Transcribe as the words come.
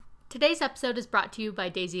Today's episode is brought to you by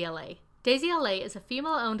Daisy LA. Daisy LA is a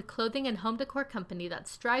female-owned clothing and home decor company that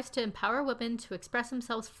strives to empower women to express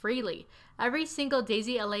themselves freely. Every single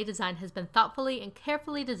Daisy LA design has been thoughtfully and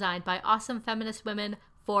carefully designed by awesome feminist women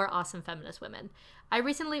for awesome feminist women. I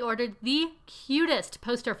recently ordered the cutest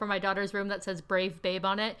poster for my daughter's room that says Brave Babe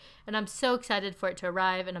on it, and I'm so excited for it to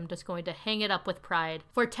arrive, and I'm just going to hang it up with pride.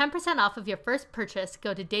 For 10% off of your first purchase,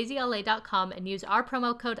 go to daisyla.com and use our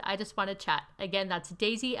promo code IJustWannaChat. Again, that's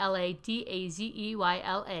daisyla,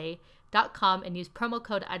 DAZEYLA.com, and use promo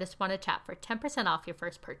code IJustWannaChat for 10% off your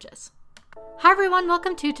first purchase. Hi everyone,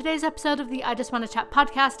 welcome to today's episode of the I Just Wanna Chat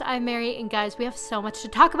podcast. I'm Mary, and guys, we have so much to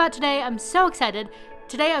talk about today. I'm so excited.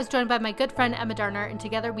 Today I was joined by my good friend Emma Darner, and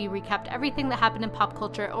together we recapped everything that happened in pop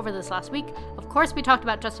culture over this last week. Of course, we talked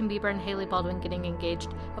about Justin Bieber and Hailey Baldwin getting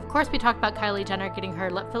engaged. Of course, we talked about Kylie Jenner getting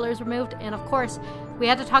her lip fillers removed. And of course, we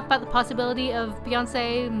had to talk about the possibility of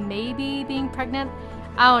Beyonce maybe being pregnant.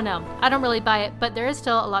 I don't know. I don't really buy it, but there is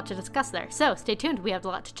still a lot to discuss there. So stay tuned. We have a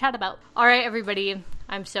lot to chat about. All right, everybody.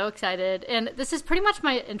 I'm so excited. And this is pretty much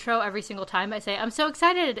my intro every single time I say, I'm so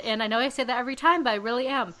excited. And I know I say that every time, but I really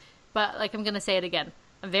am. But I'm going to say it again.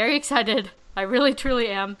 I'm very excited. I really, truly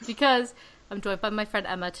am, because I'm joined by my friend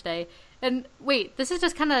Emma today. And wait, this is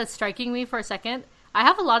just kind of striking me for a second. I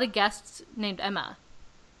have a lot of guests named Emma.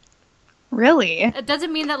 Really? It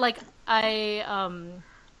doesn't mean that, how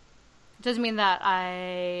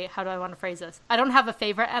do I want to phrase this? I don't have a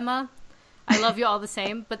favorite Emma. I love you all the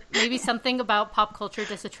same, but maybe something about pop culture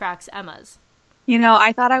just attracts Emmas. You know,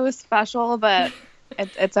 I thought I was special, but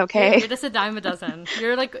it's okay. You're just a dime a dozen.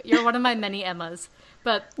 You're one of my many Emmas.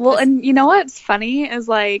 And you know what's funny is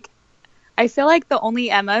I feel like the only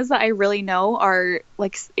Emmas that I really know are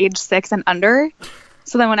age 6 and under.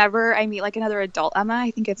 So then whenever I meet another adult Emma, I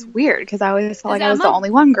think it's weird because I always felt like I was the only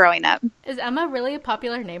one growing up. Is Emma really a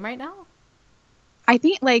popular name right now? I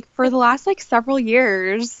think for the last several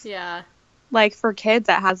years. Yeah. For kids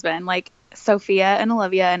it has been Sophia and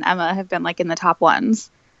Olivia and Emma have been in the top ones.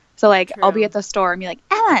 So True. I'll be at the store and be like,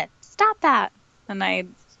 Emma, stop that.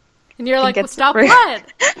 And you're like, well, stop what?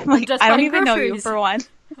 I don't even know you for one.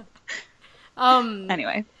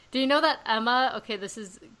 Anyway. Do you know that Emma, okay, this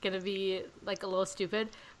is going to be a little stupid,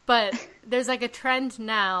 but there's a trend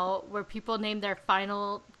now where people name their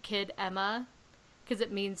final kid Emma because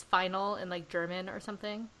it means final in German or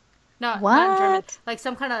something. No, what? Not German.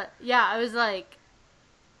 Some kind of, yeah, I was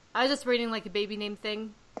just reading a baby name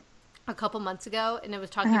thing a couple months ago, and it was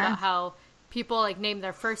talking about how people name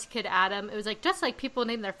their first kid Adam. It was just people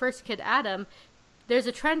name their first kid Adam. There's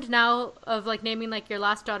a trend now of naming your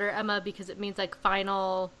last daughter Emma because it means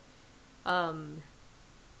final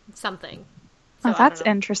something. So, oh, that's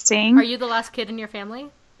interesting. Are you the last kid in your family?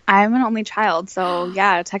 I'm an only child, so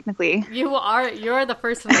yeah, technically. You're the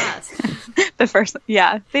first and last. The first,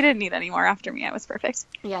 yeah. They didn't need any more after me. I was perfect.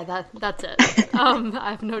 Yeah, that's it.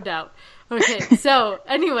 I have no doubt. Okay, so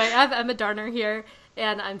anyway, I have Emma Darner here,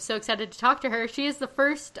 and I'm so excited to talk to her. She is the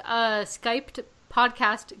first Skyped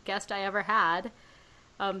podcast guest I ever had.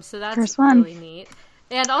 So that's really neat.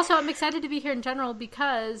 And also, I'm excited to be here in general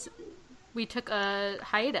because we took a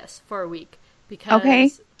hiatus for a week. The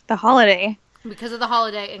holiday. Because of the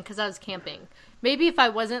holiday and because I was camping. Maybe if I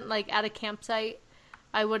wasn't at a campsite,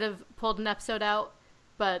 I would have pulled an episode out,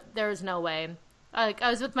 but there was no way. I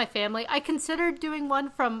was with my family. I considered doing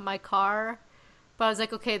one from my car, but I was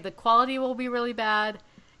okay, the quality will be really bad,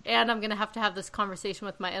 and I'm going to have this conversation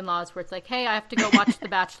with my in-laws where it's hey, I have to go watch The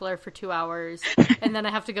Bachelor for 2 hours, and then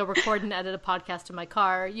I have to go record and edit a podcast in my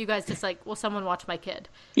car. You guys just will someone watch my kid?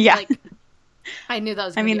 Yeah. I knew that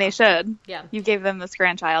was I mean, they should. Yeah. You gave them this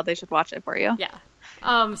grandchild. They should watch it for you. Yeah.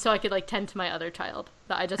 So I could tend to my other child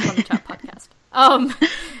that I just want to chat podcast.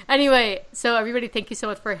 Anyway, so everybody, thank you so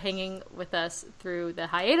much for hanging with us through the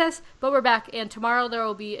hiatus, but we're back, and tomorrow there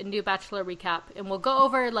will be a new Bachelor recap, and we'll go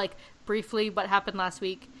over briefly what happened last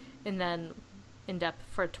week and then in depth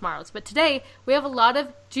for tomorrow's. But today we have a lot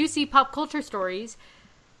of juicy pop culture stories.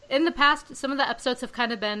 In the past, some of the episodes have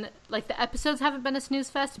kind of been, the episodes haven't been a snooze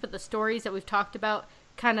fest, but the stories that we've talked about,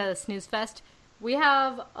 kind of a snooze fest. We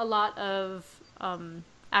have a lot of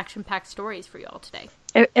action-packed stories for you all today.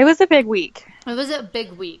 It was a big week. It was a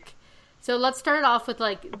big week. So let's start off with,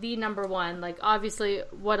 the number one. Obviously,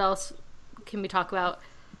 what else can we talk about?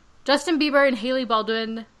 Justin Bieber and Hailey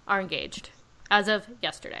Baldwin are engaged as of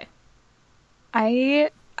yesterday. I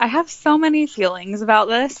have so many feelings about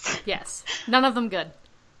this. Yes. None of them good.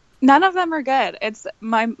 None of them are good.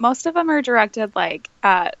 Most of them are directed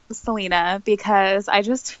at Selena because I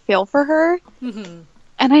just feel for her. Mm-hmm.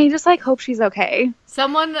 And I just hope she's okay.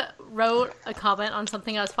 Someone wrote a comment on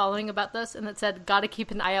something I was following about this, and it said, "Gotta keep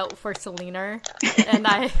an eye out for Selena," and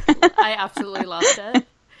I absolutely lost it.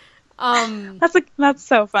 That's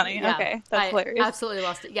so funny. Yeah, okay, that's hilarious. Absolutely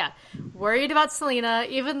lost it. Yeah, worried about Selena,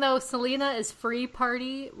 even though Selena's free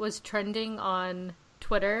party was trending on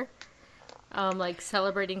Twitter, like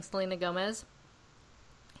celebrating Selena Gomez.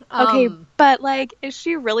 Okay, but like, is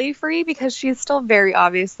she really free? Because she's still very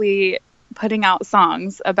obviously putting out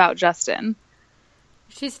songs about Justin.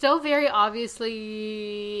 She's still very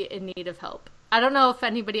obviously in need of help. I don't know if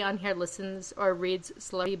anybody on here listens or reads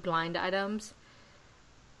celebrity blind items,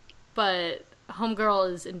 but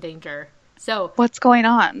homegirl is in danger. So what's going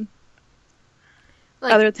on?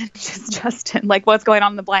 Like, other than just Justin, like what's going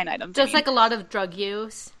on in the blind items? Just like a lot of drug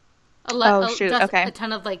use. Okay. A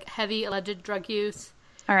ton of like heavy alleged drug use.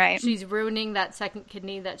 All right. She's ruining that second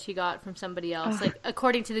kidney that she got from somebody else. Like,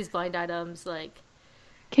 according to these blind items, like...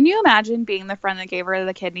 Can you imagine being the friend that gave her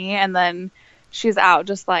the kidney and then she's out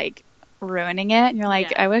just, like, ruining it? And you're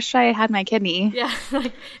like, I wish I had my kidney. Yeah,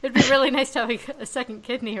 like, it'd be really nice to have a second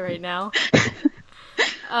kidney right now.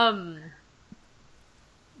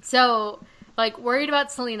 So, like, worried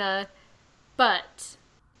about Selena, but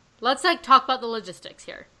let's, like, talk about the logistics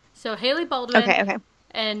here. So, Hailey Baldwin... Okay.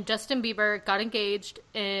 And Justin Bieber got engaged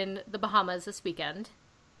in the Bahamas this weekend.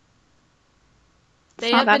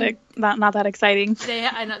 Not that exciting.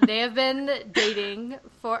 I know, they have been dating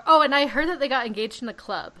for... Oh, and I heard that they got engaged in a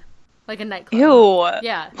club. Like a nightclub. Ew.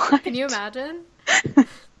 Yeah. What? Can you imagine?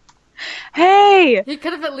 Hey! He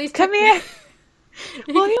could have at least... Come here!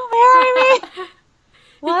 Will you marry me?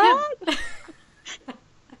 What?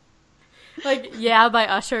 Like, Yeah by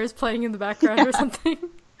Usher is playing in the background or something.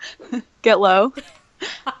 Get low.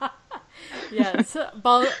 Yes,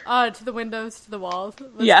 ball to the windows, to the walls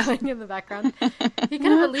was playing in the background. He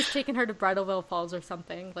could have at least taken her to Bridalveil Falls or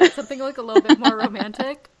something, like something like a little bit more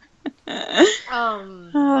romantic.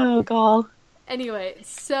 Oh god. Anyway,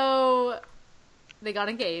 so they got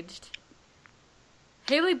engaged.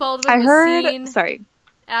 Hailey Baldwin was seen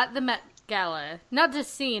at the Met Gala. Not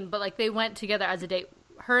just seen, but like they went together as a date.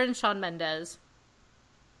 Her and Shawn Mendes.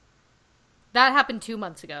 That happened 2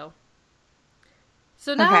 months ago.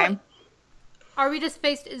 So now, are we just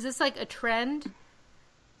faced... Is this like a trend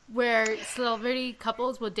where celebrity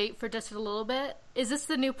couples will date for just a little bit? Is this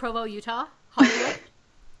the new Provo, Utah? Hollywood?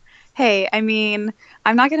 Hey, I mean,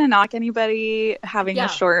 I'm not going to knock anybody having a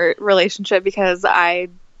short relationship because I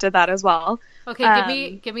did that as well.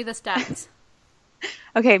 Okay, give me the stats.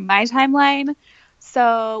 Okay, my timeline.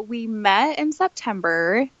 So we met in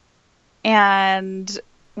September and...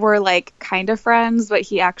 we're like kind of friends, but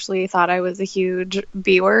he actually thought I was a huge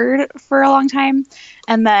B word for a long time.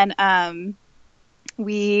 And then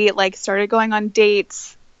we like started going on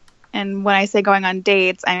dates. And when I say going on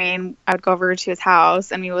dates, I mean I would go over to his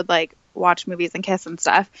house and we would like watch movies and kiss and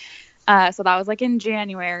stuff. So that was like in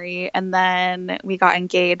January. And then we got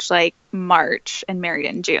engaged like March and married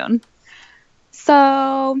in June. So,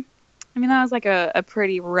 I mean, that was like a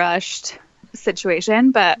pretty rushed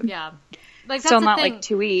situation, but yeah. Like, still not like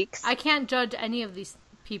 2 weeks. I can't judge any of these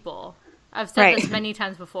people. I've said this many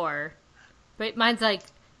times before. But mine's like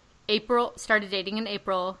April, started dating in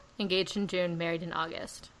April, engaged in June, married in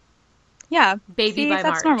August. Yeah. Baby by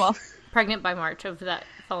that's March. Normal. Pregnant by March of that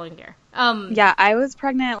following year. Yeah, I was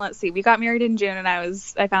pregnant. Let's see. We got married in June and I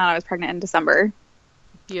found out I was pregnant in December.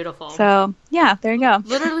 Beautiful. So, yeah, there you go.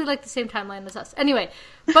 Literally like the same timeline as us. Anyway,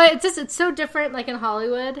 but it's so different like in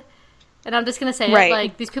Hollywood. And I'm just going to say it,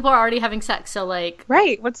 like, these people are already having sex, so, like...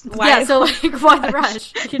 Right, why the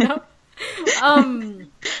rush, you know?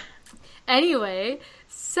 Anyway,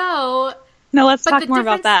 so... No, let's talk more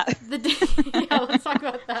about that. Let's talk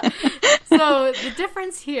about that. So, the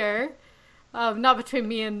difference here, not between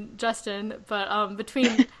me and Justin, but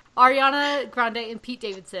between Ariana Grande and Pete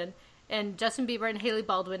Davidson, and Justin Bieber and Hailey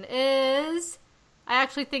Baldwin is... I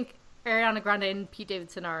actually think Ariana Grande and Pete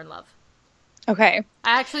Davidson are in love. Okay.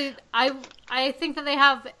 I think that they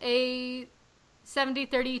have a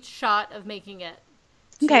 70-30 shot of making it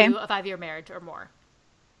to a 5-year marriage or more.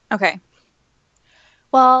 Okay.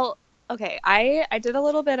 Well, okay. I did a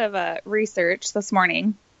little bit of a research this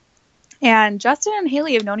morning, and Justin and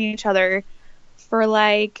Hailey have known each other for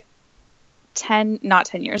like 7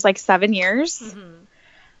 years. Mm-hmm.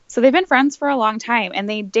 So they've been friends for a long time, and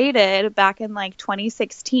they dated back in like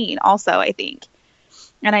 2016 also, I think.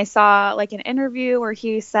 And I saw like an interview where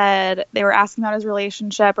he said they were asking about his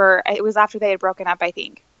relationship, or it was after they had broken up, I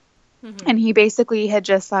think. Mm-hmm. And he basically had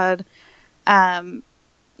just said,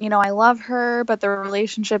 you know, I love her, but the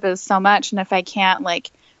relationship is so much. And if I can't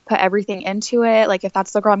like put everything into it, like if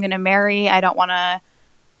that's the girl I'm going to marry, I don't want to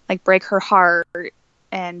like break her heart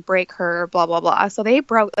and break her, blah, blah, blah. So they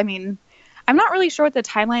broke, I mean, I'm not really sure what the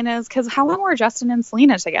timeline is, because how long were Justin and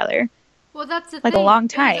Selena together? Well, that's the like thing. A long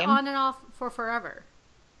It time. was on and off for forever.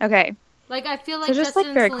 Okay. Like, I feel like so just, Justin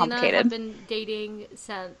like, very and Selena complicated. have been dating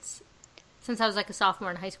since I was like a sophomore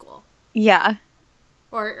in high school. Yeah.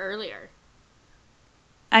 Or earlier.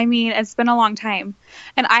 I mean, it's been a long time.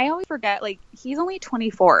 And I always forget, like, he's only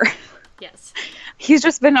 24. Yes. He's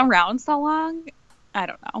just been around so long. I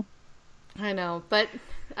don't know. I know, but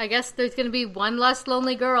I guess there's going to be one less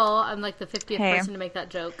lonely girl. I'm like the 50th person to make that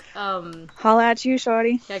joke. Holla at you,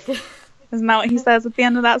 shorty. Yeah, isn't that what he says at the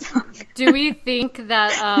end of that song? Do we think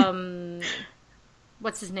that,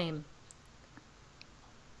 what's his name?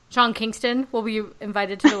 Sean Kingston will be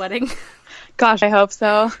invited to the wedding? Gosh, I hope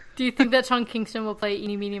so. Do you think that Sean Kingston will play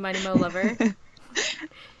Eeny, Meeny, Miny, Mo Lover?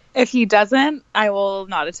 If he doesn't, I will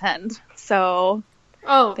not attend. So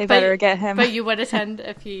they better get him. But you would attend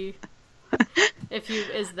if he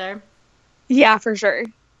is there? Yeah, for sure.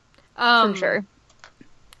 For sure.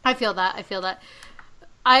 I feel that.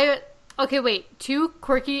 Okay, wait. 2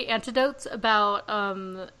 quirky anecdotes about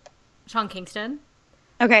Sean Kingston.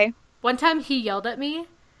 Okay. One time he yelled at me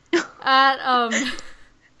at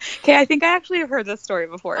Okay, I think I actually have heard this story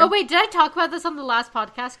before. Oh wait, did I talk about this on the last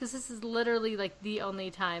podcast? Because this is literally like the only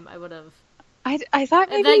time I would have. I thought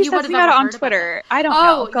maybe you said something about it on Twitter. I don't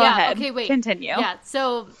know. Go ahead. Okay, wait. Continue. Yeah.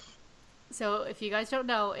 So if you guys don't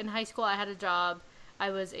know, in high school I had a job. I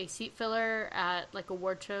was a seat filler at like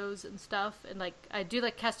award shows and stuff, and like I do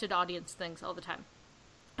like casted audience things all the time.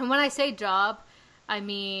 And when I say job, I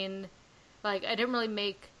mean like I didn't really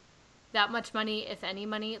make that much money, if any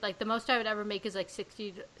money. Like the most I would ever make is like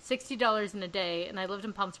 $60 in a day, and I lived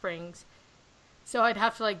in Palm Springs, so I'd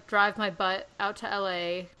have to like drive my butt out to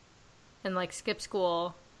LA and like skip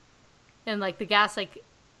school, and like the gas like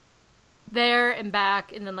there and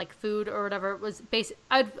back, and then like food or whatever was basic.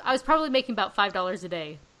 I was probably making about $5 a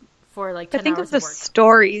day for like 10 I think hours of the of work.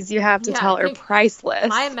 Stories you have to tell are priceless.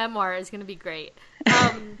 My memoir is going to be great.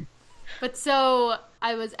 But so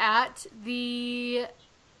I was at the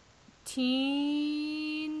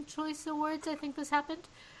Teen Choice Awards, I think this happened.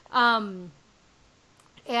 And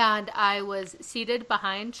I was seated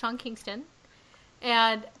behind Sean Kingston.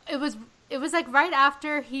 And it was like right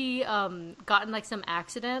after he got in like some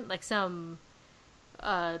accident, like some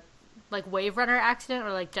like wave runner accident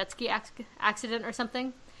or like jet ski accident or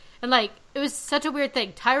something. And like it was such a weird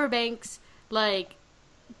thing. Tyra Banks like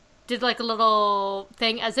did like a little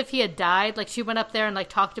thing as if he had died. Like she went up there and like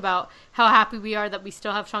talked about how happy we are that we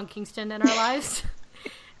still have Sean Kingston in our lives.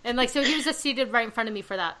 And like so he was just seated right in front of me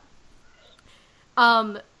for that.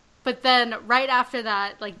 But then right after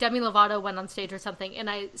that, like Demi Lovato went on stage or something, and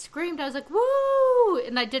I screamed. I was like, "Woo!"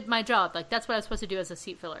 And I did my job. Like that's what I was supposed to do as a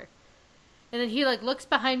seat filler. And then he like looks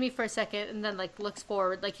behind me for a second, and then like looks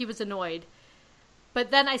forward, like he was annoyed.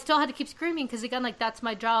 But then I still had to keep screaming because again, like that's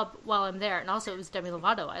my job while I'm there. And also it was Demi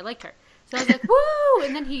Lovato. I liked her, so I was like, "Woo!"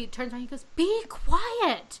 And then he turns around, and he goes, "Be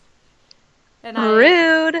quiet." And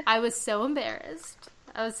rude. I was so embarrassed.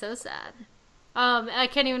 I was so sad. I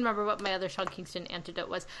can't even remember what my other Sean Kingston anecdote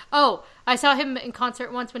was. Oh, I saw him in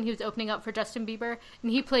concert once when he was opening up for Justin Bieber, and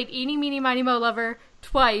he played Eeny, Meeny, Miny, Mo Lover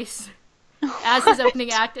twice as his opening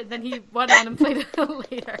act, and then he went on and played it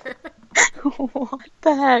later. What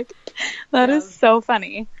the heck? That is so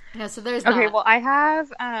funny. Yeah, so there's Okay, that. well, I have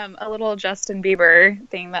a little Justin Bieber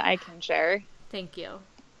thing that I can share. Thank you.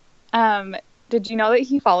 Did you know that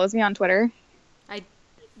he follows me on Twitter?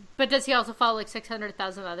 But does he also follow like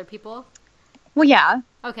 600,000 other people? Well, yeah.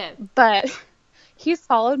 Okay. But he's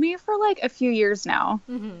followed me for like a few years now.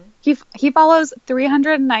 Mm-hmm. He follows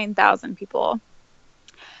 309,000 people.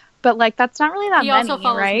 But like that's not really that he many, also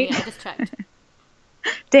follows right? me. I just checked.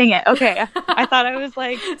 Dang it. Okay. I thought I was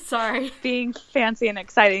like sorry being fancy and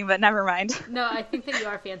exciting, but never mind. No, I think that you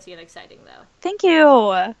are fancy and exciting though. Thank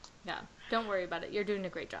you. Yeah. Don't worry about it. You're doing a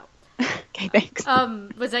great job. Okay, thanks.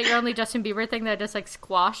 Was that your only Justin Bieber thing that I just like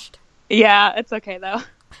squashed? Yeah, it's okay though.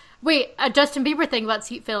 Wait, a Justin Bieber thing about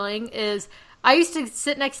seat filling is I used to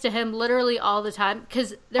sit next to him literally all the time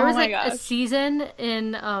because there was like a season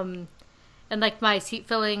in like my seat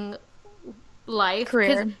filling life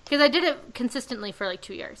career because I did it consistently for like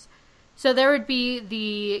 2 years. So there would be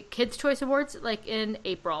the Kids Choice Awards like in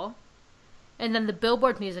April, and then the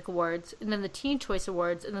Billboard Music Awards, and then the Teen Choice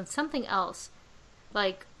Awards, and then something else.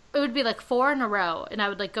 Like it would be like 4 in a row, and I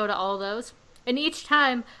would like go to all those. And each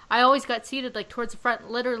time, I always got seated, like, towards the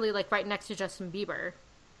front, literally, like, right next to Justin Bieber.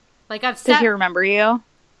 Like, I've sat... Did he remember you?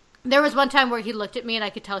 There was one time where he looked at me, and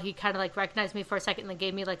I could tell he kind of, like, recognized me for a second, and then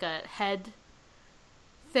gave me, like, a head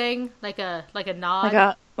thing, like a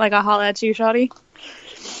nod. Like a holla at you, shawty?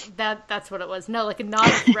 That's what it was. No, like a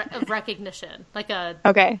nod of recognition. Like a...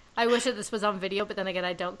 Okay. I wish that this was on video, but then again,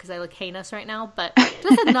 I don't because I look heinous right now. But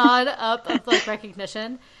just a nod up of, like,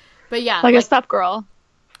 recognition. But yeah. Like a sup girl.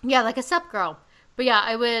 Yeah, like a sup girl. But yeah,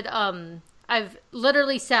 I would... I've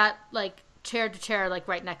literally sat, like, chair to chair, like,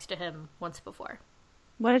 right next to him once before.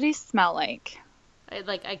 What did he smell like?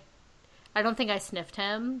 I don't think I sniffed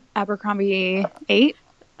him. Abercrombie 8?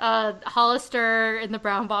 Hollister in the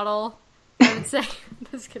brown bottle, I would say.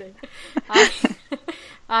 Just kidding.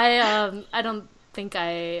 I don't think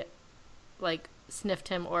I, like, sniffed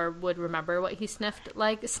him or would remember what he sniffed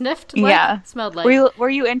like. Yeah. Smelled like. Were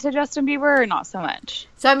you into Justin Bieber or not so much?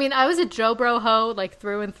 So, I mean, I was a Joe Bro ho, like,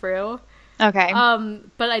 through and through. Okay.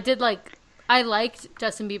 But I liked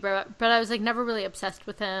Justin Bieber, but I was, like, never really obsessed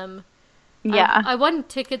with him. Yeah. I won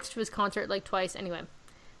tickets to his concert, like, twice. Anyway,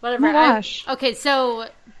 whatever. Oh my gosh. Okay, so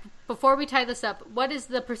before we tie this up, what is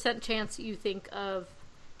the % chance you think of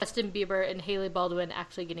Justin Bieber and Hailey Baldwin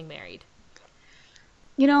actually getting married?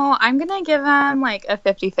 You know, I'm going to give them, like, a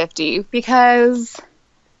 50-50 because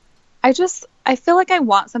I feel like I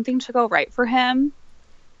want something to go right for him.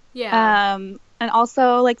 Yeah. And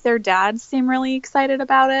also, like, their dads seem really excited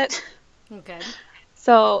about it. Okay.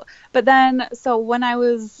 So when I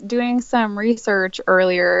was doing some research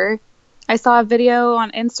earlier, I saw a video on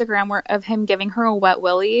Instagram of him giving her a wet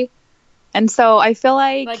willy. And so I feel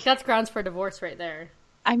like that's grounds for divorce right there.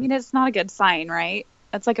 I mean, it's not a good sign, right?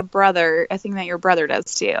 It's like a thing that your brother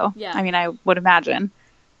does to you. Yeah. I mean, I would imagine.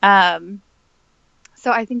 So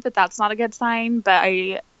I think that that's not a good sign, but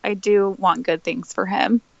I do want good things for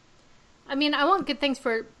him. I mean, I want good things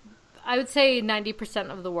for, I would say 90%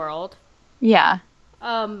 of the world. Yeah.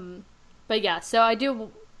 But yeah, so I do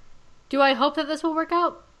I hope that this will work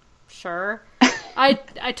out? Sure.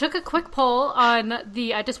 I took a quick poll on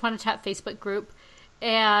the I Just Want to Chat Facebook group,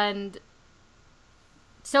 and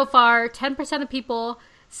so far 10% of people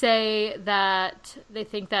say that they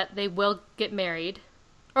think that they will get married.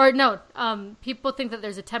 Or no, people think that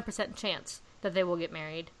there's a 10% chance that they will get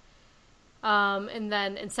married. And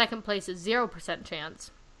then in second place is 0%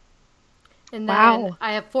 chance. And then wow.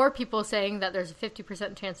 I have 4 people saying that there's a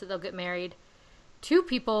 50% chance that they'll get married. 2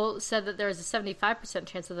 people said that there's a 75%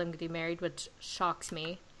 chance of them getting married, which shocks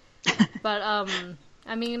me. But,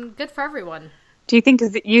 I mean, good for everyone. Do you think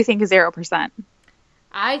 0%?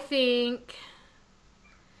 I think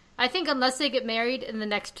unless they get married in the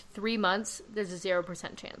next 3 months, there's a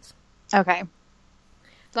 0% chance. Okay.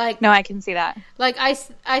 Like, no, I can see that. Like,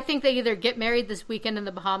 I think they either get married this weekend in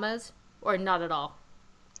the Bahamas or not at all.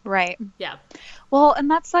 Right. Yeah. Well, and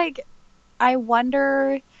that's like, I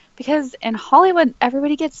wonder, because in Hollywood,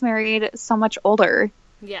 everybody gets married so much older.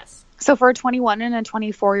 Yes. So for a 21 and a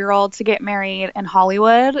 24-year-old to get married in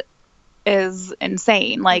Hollywood is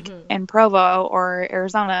insane. Like, in Provo or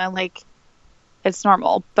Arizona, like, it's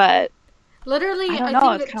normal. But literally, I think it's that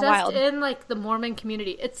kind just of wild. in, like, the Mormon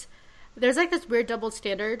community, there's, like, this weird double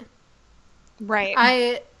standard. Right.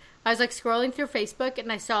 I was, like, scrolling through Facebook,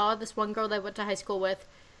 and I saw this one girl that I went to high school with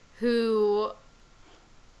who,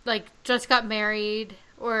 like, just got married,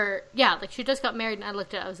 or, yeah, like, she just got married, and I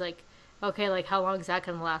looked at it, I was like, okay, like, how long is that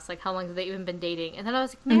going to last? Like, how long have they even been dating? And then I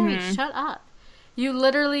was like, Mary, shut up. You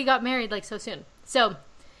literally got married, like, so soon. So,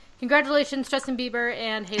 congratulations, Justin Bieber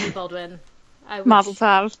and Hailey Baldwin. Mazel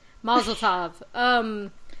tov. Mazel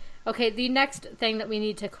tov. Okay, the next thing that we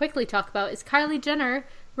need to quickly talk about is Kylie Jenner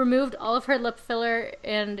removed all of her lip filler,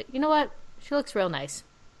 and you know what? She looks real nice.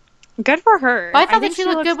 Good for her. But I thought that she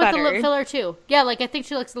looked good better with the lip filler, too. Yeah, like, I think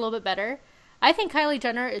she looks a little bit better. I think Kylie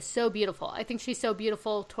Jenner is so beautiful. I think she's so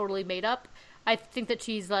beautiful, totally made up. I think that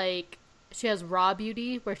she's, like, she has raw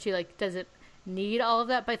beauty, where she, like, doesn't need all of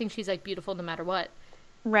that, but I think she's, like, beautiful no matter what.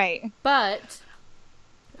 Right. But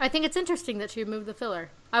I think it's interesting that she removed the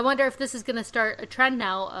filler. I wonder if this is going to start a trend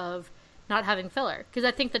now of not having filler. Because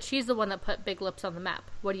I think that she's the one that put big lips on the map.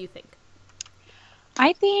 What do you think?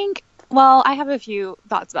 I think, well, I have a few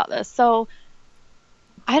thoughts about this. So,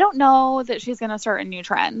 I don't know that she's going to start a new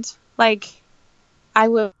trend. Like, I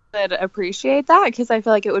would appreciate that because I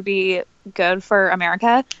feel like it would be good for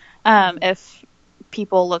America if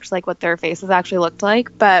people looked like what their faces actually looked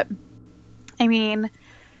like. But, I mean,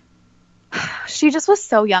 she just was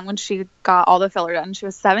so young when she got all the filler done. She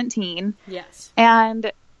was 17. Yes. And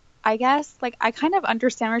I guess, like, I kind of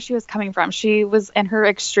understand where she was coming from. She was in her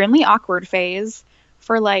extremely awkward phase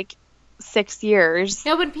for, like, 6 years.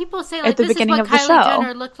 Yeah, when people say, like, at the this is beginning what of the Kylie show.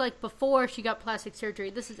 Jenner looked like before she got plastic surgery.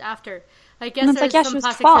 This is after. I guess And it's there's like, yeah, some she was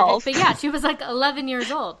plastic 12. surgery. But yeah, she was, like, 11 years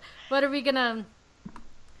old. What are we going to...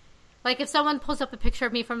 Like, if someone pulls up a picture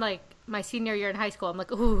of me from, like, my senior year in high school, I'm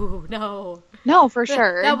like, ooh, no. No, for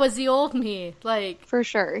sure. That was the old me. Like. For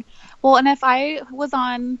sure. Well, and if I was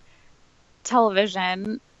on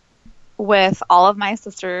television with all of my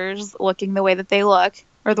sisters looking the way that they look,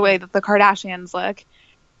 or the way that the Kardashians look,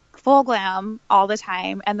 full glam all the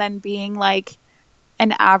time, and then being, like,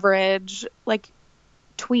 an average, like,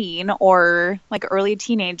 tween or, like, early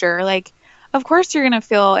teenager, like, of course you're going to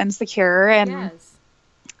feel insecure. And Yes.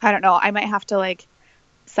 I don't know, I might have to, like,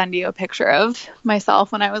 send you a picture of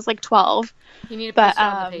myself when I was, like, 12. You need to post it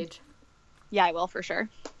on the page. Yeah, I will, for sure.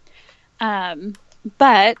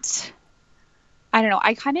 But I don't know,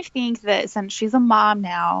 I kind of think that since she's a mom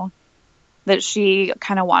now, that she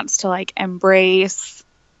kind of wants to, like, embrace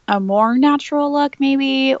a more natural look,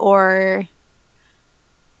 maybe, or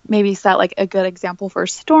maybe set, like, a good example for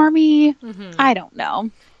Stormy. I don't know.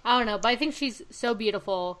 But I think she's so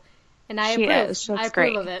beautiful, and I She approve. is. She looks I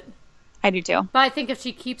approve great. of it. I do too. But I think if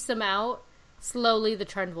she keeps them out, slowly the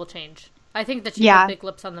trend will change. I think that she Yeah. put big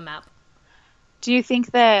lips on the map. Do you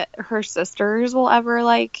think that her sisters will ever,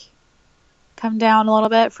 like, come down a little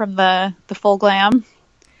bit from the full glam?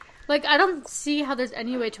 Like, I don't see how there's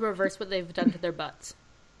any way to reverse what they've done to their butts.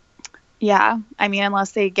 Yeah. I mean,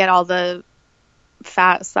 unless they get all the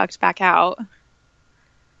fat sucked back out.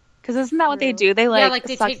 Because isn't that what they do? They, like,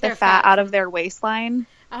 they suck take the their fat fat out of their waistline.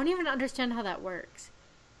 I don't even understand how that works.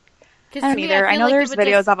 I don't to me, either. I feel know like there's it would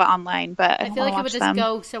videos of it online, but I feel like it would just them.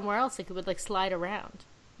 go somewhere else. Like, it would, like, slide around.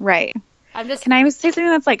 Right. Can I say something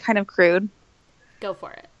that's, like, kind of crude? Go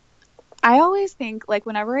for it. I always think, like,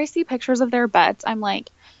 whenever I see pictures of their butts, I'm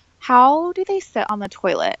like, how do they sit on the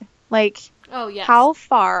toilet? Like, Oh, yes. how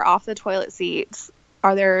far off the toilet seats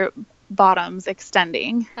are their bottoms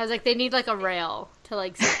extending? I was like, they need, like, a rail to,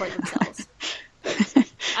 like, support themselves.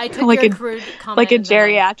 I took Like your a- crude comment. Like a and then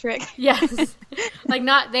geriatric. Yes. Like,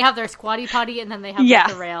 not, they have their squatty potty and then they have, Yeah.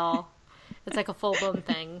 like, the rail. It's like a full-blown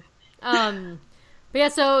thing. But yeah,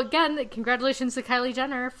 so again, congratulations to Kylie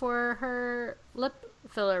Jenner for her lip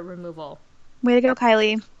filler removal. Way to go,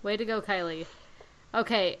 Kylie. Way to go, Kylie.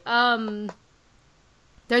 Okay,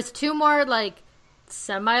 there's two more, like,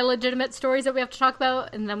 semi-legitimate stories that we have to talk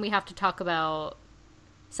about, and then we have to talk about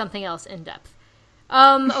something else in depth.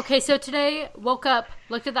 Okay, so today, woke up,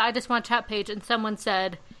 looked at the I Just Want Chat page, and someone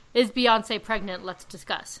said, "Is Beyonce pregnant? Let's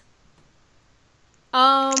discuss."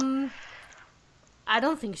 I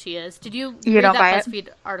don't think she is. Did you read don't buy that it? BuzzFeed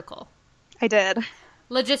article? I did.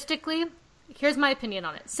 Logistically, here's my opinion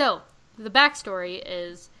on it. So, the backstory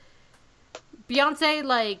is Beyonce,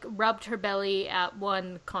 like, rubbed her belly at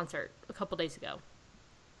one concert a couple days ago.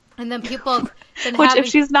 And then people have been Which, having... if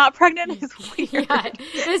she's not pregnant, is weird. Yeah,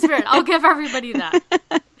 it's weird. I'll give everybody that.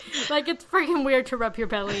 Like, it's freaking weird to rub your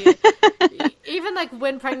belly. Even, like,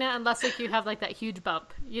 when pregnant, unless, like, you have, like, that huge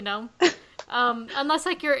bump, you know? Unless,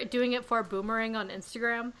 like, you're doing it for a boomerang on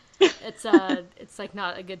Instagram. It's like,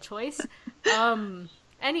 not a good choice.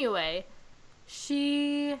 Anyway,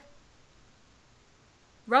 she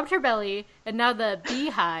rubbed her belly, and now the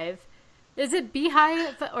Beehive... Is it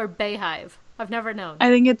Beehive or Bayhive? I've never known. I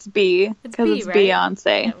think it's B, because B, it's right?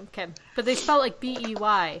 Beyonce. Yeah, okay. But they spell like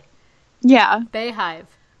B-E-Y. Yeah. Bayhive.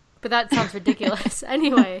 But that sounds ridiculous.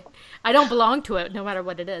 Anyway, I don't belong to it, no matter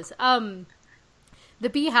what it is. The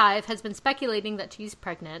Beehive has been speculating that she's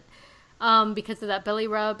pregnant because of that belly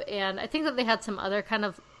rub, and I think that they had some other kind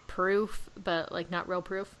of proof, but, like, not real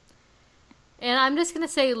proof. And I'm just going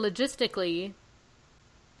to say logistically,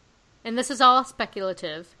 and this is all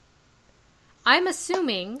speculative, I'm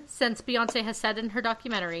assuming, since Beyonce has said in her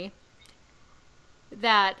documentary,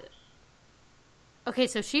 that... Okay,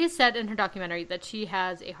 so she has said in her documentary that she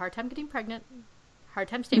has a hard time getting pregnant, hard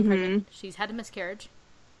time staying pregnant. She's had a miscarriage.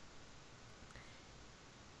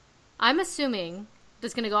 I'm assuming,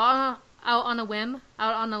 just going to go out on a limb,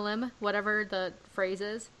 whatever the phrase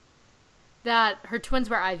is, that her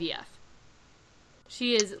twins were IVF.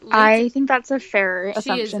 She is late, I think that's a fair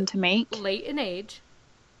assumption to make. late in age.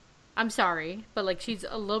 I'm sorry, but, like, she's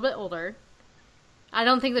a little bit older. I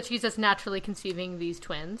don't think that she's just naturally conceiving these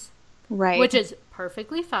twins. Right. Which is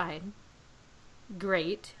perfectly fine.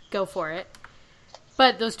 Great. Go for it.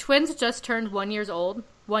 But those twins just turned 1 year old.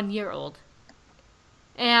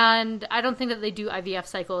 And I don't think that they do IVF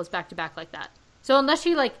cycles back to back like that. So unless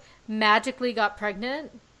she, like, magically got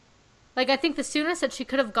pregnant, like, I think the soonest that she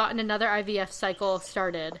could have gotten another IVF cycle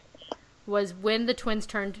started was when the twins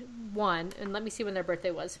turned 1. And let me see when their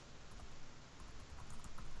birthday was.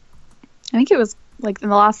 I think it was, like, in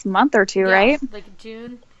the last month or two, right? Like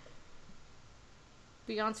June.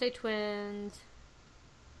 Beyonce twins.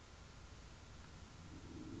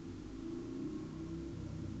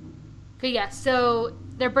 Okay, yeah. So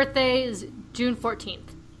their birthday is June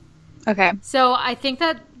 14th. Okay. So I think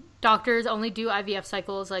that doctors only do IVF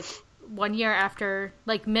cycles like 1 year after,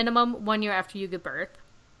 like minimum 1 year after you give birth.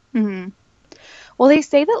 Mm-hmm. Well, they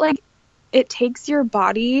say that like it takes your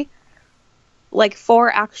body like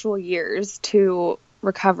 4 actual years to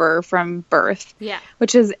recover from birth. Yeah.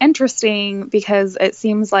 Which is interesting because it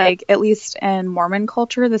seems like, at least in Mormon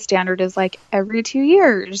culture, the standard is like every 2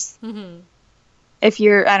 years. Mm-hmm. If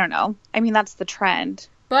you're, I don't know. I mean, that's the trend.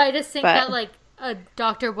 But I just think that like a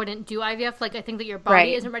doctor wouldn't do IVF. Like I think that your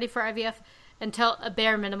body isn't ready for IVF until a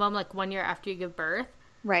bare minimum, like 1 year after you give birth.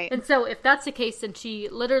 Right. And so if that's the case, then she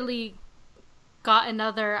literally got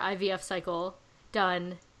another IVF cycle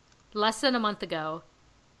done less than a month ago.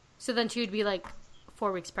 So then she would be like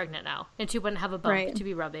 4 weeks pregnant now, and she wouldn't have a bump to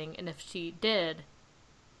be rubbing. And if she did,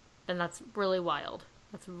 then that's really wild.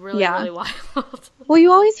 That's really, really wild. Well,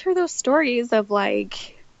 you always hear those stories of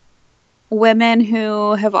like women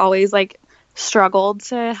who have always like struggled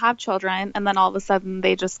to have children, and then all of a sudden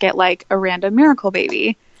they just get like a random miracle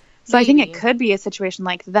baby. So I think it could be a situation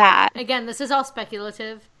like that. Again, this is all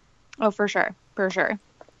speculative. Oh, for sure. For sure.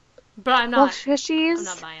 But I'm not. Well, Shishies, I'm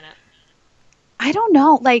not buying it. I don't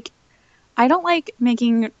know. Like, I don't like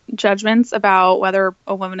making judgments about whether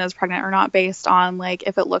a woman is pregnant or not based on like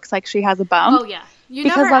if it looks like she has a bump. Oh yeah,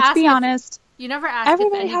 because let's be honest, you never ask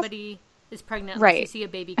if anybody is pregnant unless you see a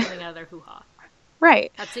baby coming out of their hoo-ha.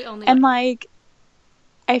 Right. That's the only. And like,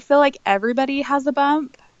 I feel like everybody has a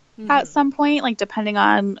bump at some point, like depending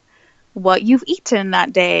on what you've eaten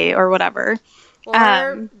that day or whatever. Or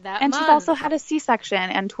that and month. She's also had a C-section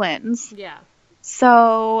and twins. Yeah.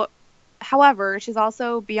 So, however, she's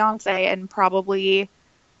also Beyonce and probably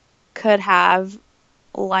could have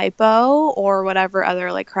lipo or whatever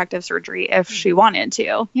other like corrective surgery if she wanted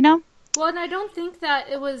to, you know? Well, and I don't think that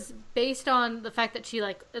it was based on the fact that she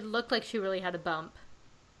like, it looked like she really had a bump.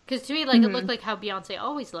 Because to me, like, it looked like how Beyonce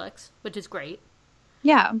always looks, which is great.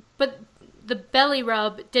 Yeah. But the belly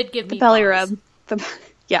rub did give me belly pause. rub.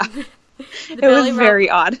 Yeah. It was very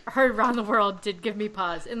odd. Heard around the world did give me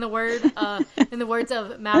pause. In the words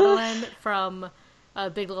of Madeline from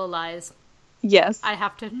Big Little Lies. Yes. I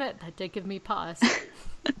have to admit, that did give me pause.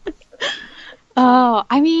 Oh,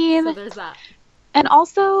 I mean. So there's that. And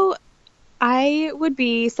also, I would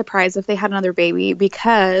be surprised if they had another baby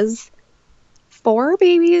because 4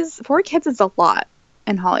 kids is a lot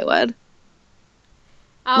in Hollywood.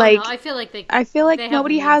 I don't know. I feel like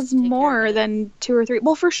nobody has more than 2 or 3.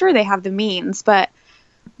 Well, for sure they have the means, but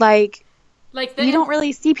like you don't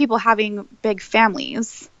really see people having big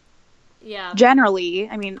families. Yeah. Generally,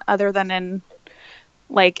 I mean, other than in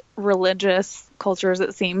like religious cultures,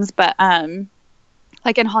 it seems, but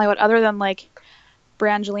like in Hollywood, other than like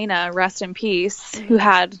Brangelina, rest in peace, who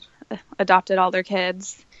had adopted all their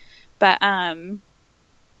kids, but I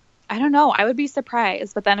don't know. I would be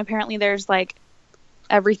surprised, but then apparently there's like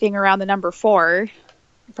everything around the number 4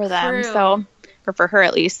 for them. True. So, or for her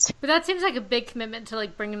at least. But that seems like a big commitment to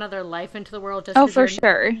like bring another life into the world. Just for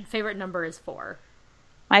sure. Favorite number is 4.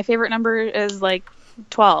 My favorite number is like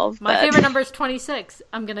 12. My favorite number is 26.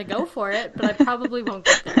 I'm gonna go for it, but I probably won't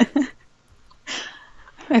get there.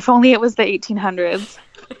 If only it was the 1800s.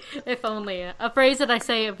 If only. A phrase that I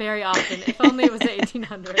say very often. If only it was the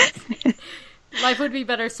 1800s. Life would be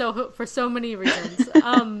better for so many reasons.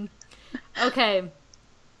 Okay.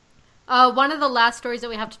 One of the last stories that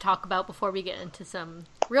we have to talk about before we get into some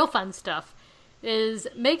real fun stuff is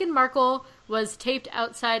Meghan Markle was taped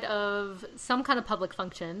outside of some kind of public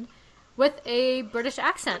function with a British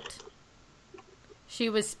accent. She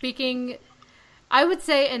was speaking, I would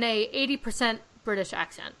say, in a 80% British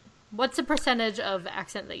accent. What's the percentage of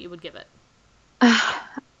accent that you would give it?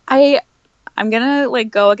 I'm gonna like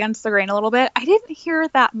go against the grain a little bit. I didn't hear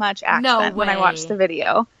that much accent when I watched the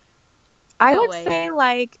video. I would say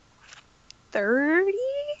like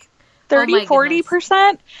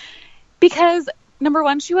 40%. Because number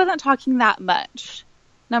 1, she wasn't talking that much.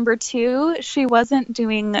 Number 2, she wasn't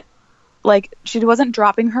dropping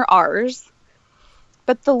her R's.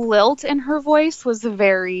 But the lilt in her voice was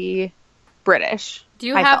very British. Do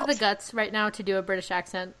you have the guts right now to do a British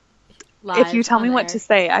accent live? If you tell me what to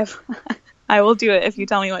say, I will do it if you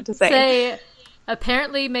tell me what to say. Say,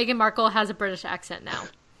 apparently Meghan Markle has a British accent now.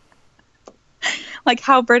 Like,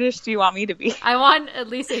 how British do you want me to be? I want at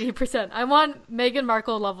least 80%. I want Meghan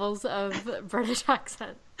Markle levels of British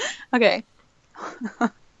accent. Okay.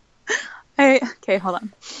 Okay, hold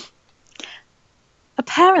on.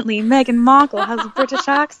 Apparently, Meghan Markle has a British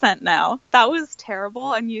accent now. That was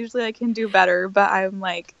terrible, and usually I can do better, but I'm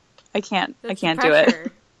like, I can't do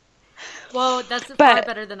it. Well, that's far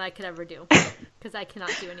better than I could ever do. because I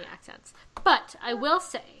cannot do any accents. But I will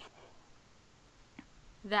say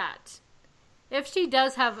that if she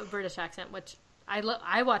does have a British accent, which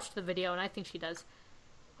I watched the video and I think she does,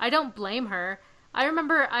 I don't blame her. I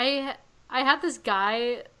remember I had this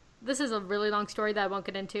guy, this is a really long story that I won't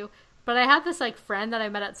get into, but I had this, like, friend that I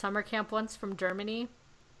met at summer camp once from Germany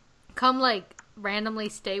come, like, randomly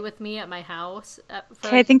stay with me at my house.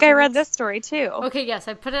 Okay, I think I read this story, too. Okay, yes,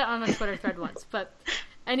 I put it on a Twitter thread once. But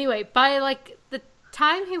anyway, by, like, the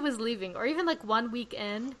time he was leaving, or even, like, 1 week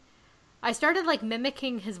in, I started, like,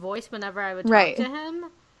 mimicking his voice whenever I would talk to him.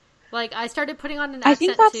 Like, I started putting on an accent, I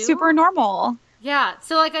think that's super normal. Yeah,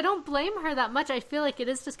 so, like, I don't blame her that much. I feel like it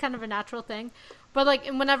is just kind of a natural thing. But, like,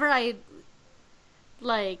 and whenever I,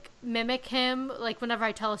 like, mimic him, like, whenever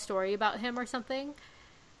I tell a story about him or something,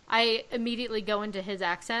 I immediately go into his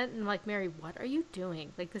accent, and I'm like, Mary, what are you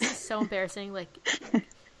doing? Like, this is so embarrassing. Like,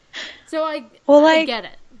 so I get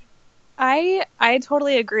it. I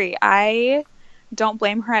totally agree. I don't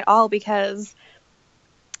blame her at all because,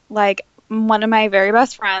 like, one of my very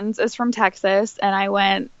best friends is from Texas, and I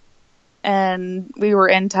went and we were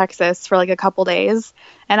in Texas for, like, a couple days,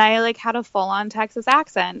 and I, like, had a full-on Texas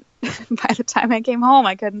accent. By the time I came home,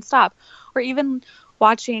 I couldn't stop. Or even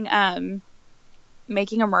watching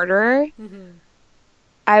Making a Murderer,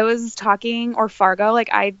 I was talking, or Fargo, like,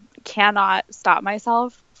 I cannot stop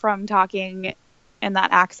myself from talking in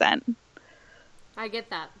that accent. I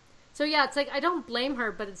get that. So, yeah, it's like, I don't blame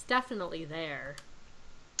her, but it's definitely there.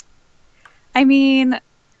 I mean,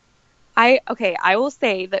 I will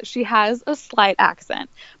say that she has a slight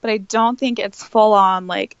accent, but I don't think it's full on,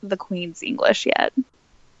 like, the Queen's English yet.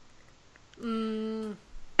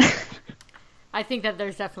 I think that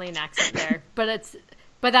there's definitely an accent there, but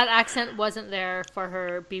that accent wasn't there for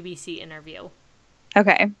her BBC interview.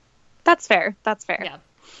 Okay. That's fair. Yeah.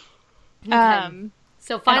 Okay.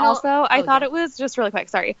 So final. And also, I thought it was, just really quick,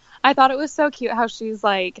 sorry. I thought it was so cute how she's,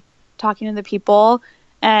 like, talking to the people,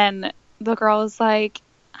 and the girl was like,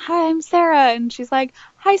 "Hi, I'm Sarah," and she's like,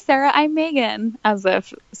 "Hi, Sarah, I'm Megan," as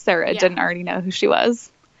if Sarah didn't already know who she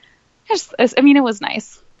was. I mean, it was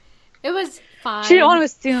nice. It was fine. She didn't want to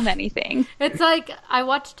assume anything. It's like, I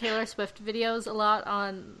watch Taylor Swift videos a lot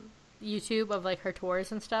on YouTube of, like, her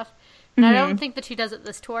tours and stuff, and I don't think that she does it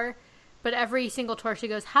this tour, but every single tour she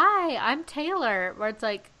goes, "Hi, I'm Taylor," where it's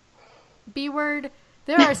like, B-word,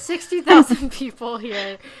 there are 60,000 people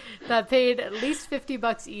here that paid at least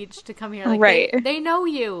 $50 each to come here. Like, right. They know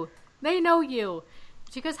you. They know you.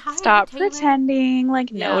 She goes, "Hi, Stop I'm Taylor." pretending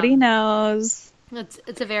like nobody knows.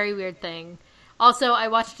 It's a very weird thing. Also, I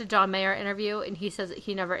watched a John Mayer interview, and he says that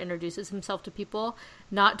he never introduces himself to people,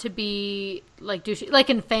 not to be, like, douchey. Like,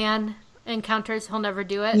 in fan encounters, he'll never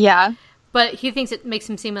do it. Yeah. But he thinks it makes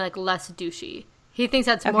him seem, like, less douchey. He thinks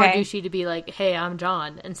that's more douchey to be like, "Hey, I'm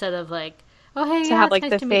John," instead of, like, "Oh, hey, to have, like, nice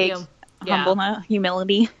the to fake meet you." humble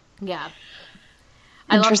humility. Yeah.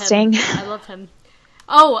 Interesting. I love him.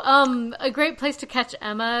 Oh, a great place to catch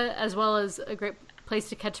Emma, as well as a great place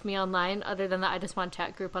to catch me online, other than the I Just Want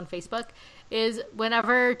Chat group on Facebook, is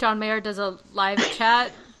whenever John Mayer does a live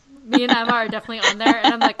chat, me and Emma are definitely on there,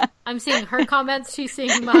 and I'm like, I'm seeing her comments, she's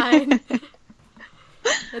seeing mine.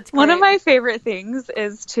 It's great. One of my favorite things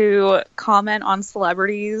is to comment on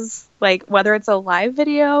celebrities, like, whether it's a live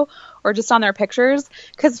video or just on their pictures,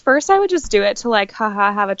 because first I would just do it to, like,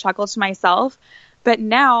 haha, have a chuckle to myself, but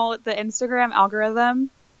now the Instagram algorithm,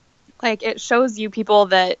 like, it shows you people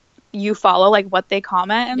that you follow, like, what they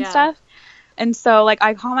comment and stuff. And so, like,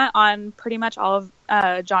 I comment on pretty much all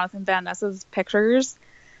of Jonathan Van Ness's pictures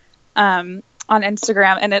on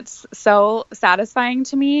Instagram, and it's so satisfying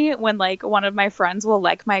to me when, like, one of my friends will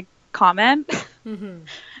like my comment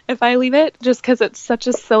if I leave it, just because it's such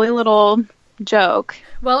a silly little joke.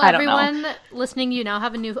 Well, everyone listening, you now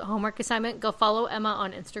have a new homework assignment. Go follow Emma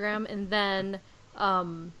on Instagram, and then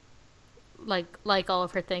like all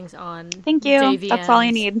of her things on Thank you. JVN's That's all I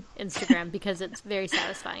need. Instagram, because it's very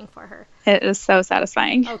satisfying for her. It is so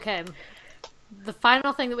satisfying. Okay. The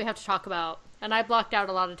final thing that we have to talk about, and I blocked out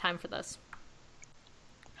a lot of time for this.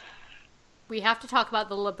 We have to talk about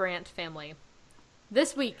the Labrant family.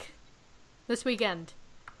 This weekend,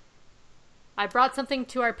 I brought something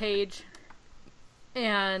to our page,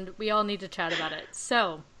 and we all need to chat about it.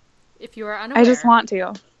 So, if you are unaware... I just want to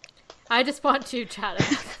chat about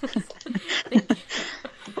this. Thank you.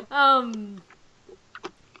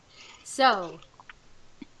 So,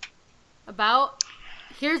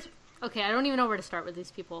 okay, I don't even know where to start with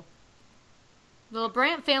these people. The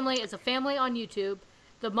Labrant family is a family on YouTube.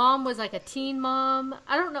 The mom was like a teen mom.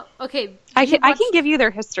 I don't know. Okay. I can give you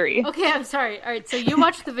their history. Okay, I'm sorry. All right, so you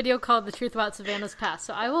watched the video called The Truth About Savannah's Past.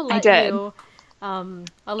 So I will let you, I'll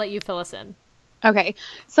let you fill us in. Okay,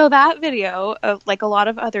 so that video, like a lot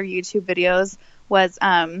of other YouTube videos, was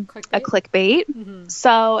a clickbait. Mm-hmm.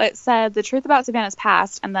 So it said the truth about Savannah's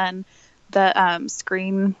past, and then the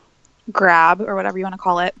screen grab, or whatever you want to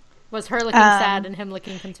call it, was her looking sad and him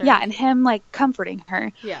looking concerned. Yeah, and him like comforting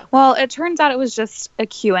her. Yeah. Well, it turns out it was just a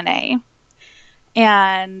Q&A.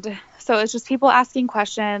 And so it's just people asking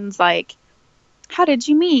questions like, how did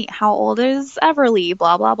you meet? How old is Everly?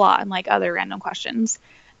 Blah, blah, blah. And like other random questions.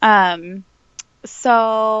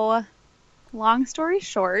 So long story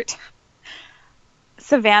short,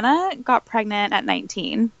 Savannah got pregnant at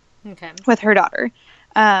 19 with her daughter.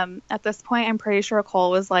 At this point, I'm pretty sure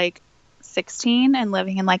Cole was like 16 and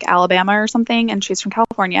living in like Alabama or something. And she's from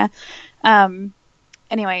California.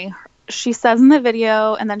 Anyway, she says in the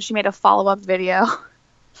video, and then she made a follow-up video,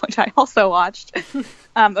 which I also watched,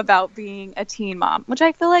 about being a teen mom, which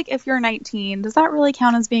I feel like if you're 19, does that really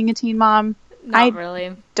count as being a teen mom? Not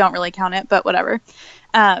really. Don't really count it, but whatever.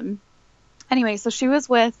 Anyway, so she was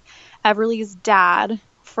with Everly's dad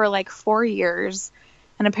for like 4 years,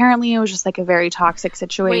 and apparently it was just like a very toxic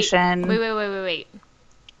situation. Wait.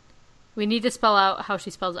 We need to spell out how she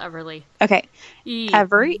spells Everly. Okay.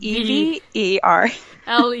 Every, E-V-E-R.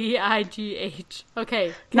 L-E-I-G-H. Okay,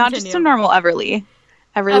 continue. Not just a normal Everly.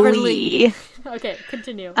 Everly. Okay,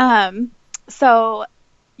 continue. So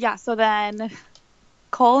then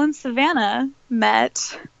Cole and Savannah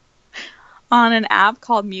met on an app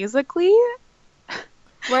called Musical.ly.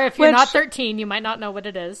 Where if you're not 13, you might not know what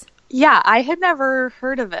it is. Yeah, I had never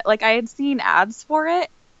heard of it. Like, I had seen ads for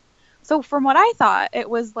it. So from what I thought, it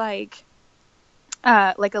was like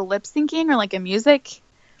a lip syncing or like a music,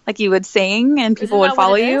 like you would sing and people would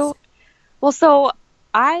follow you. Well, so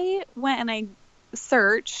I went and I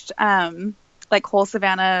searched like Cole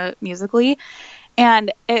Savannah Musical.ly,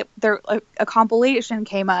 and a compilation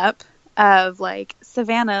came up of like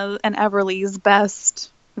Savannah and Everly's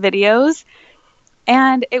best videos,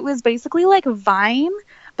 and it was basically like Vine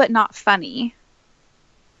but not funny.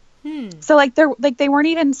 So like they weren't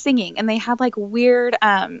even singing, and they had like weird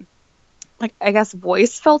like I guess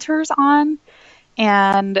voice filters on,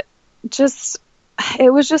 and just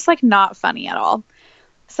it was just like not funny at all.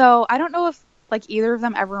 So I don't know if like either of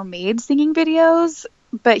them ever made singing videos,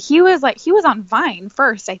 but he was on Vine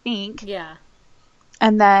first, I think. Yeah.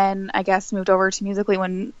 And then I guess moved over to Musical.ly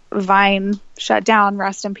when Vine shut down.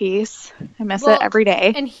 Rest in peace. I miss it every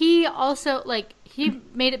day. And he also he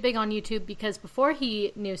made it big on YouTube because before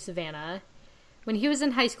he knew Savannah, when he was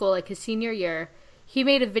in high school, like his senior year, he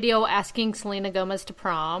made a video asking Selena Gomez to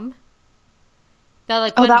prom.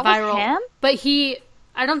 That went viral. Was him? But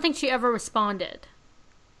I don't think she ever responded.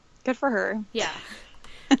 Good for her. Yeah.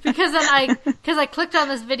 Because then I clicked on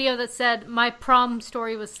this video that said my prom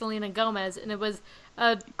story was Selena Gomez, and it was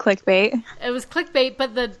clickbait. It was clickbait,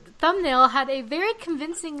 but the thumbnail had a very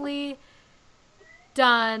convincingly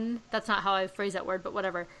done, that's not how I phrase that word, but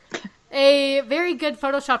whatever, a very good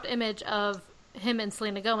photoshopped image of him and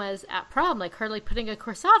Selena Gomez at prom, like her putting a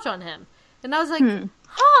corsage on him. And I was like,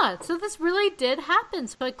 so this really did happen.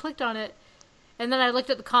 So I clicked on it, and then I looked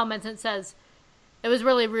at the comments, and it says, it was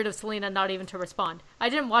really rude of Selena not even to respond. I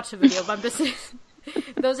didn't watch the video, but I'm just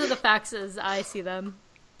those are the facts as I see them.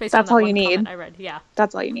 Based That's on that all you need. I read, yeah.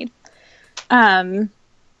 That's all you need.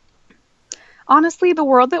 Honestly, the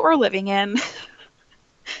world that we're living in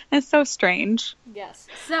is so strange. Yes.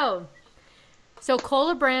 So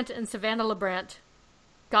Cole Labrant and Savannah Labrant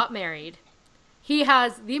got married. He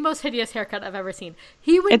has the most hideous haircut I've ever seen.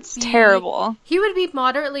 It's terrible. He would be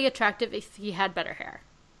moderately attractive if he had better hair.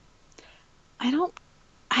 I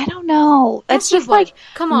don't know. It's just like,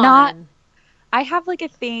 come on. I have like a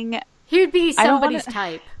thing. He would be somebody's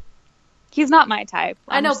type. He's not my type.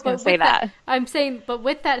 I know, but say that. I'm saying, but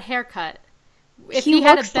with that haircut, if he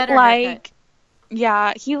had a better haircut.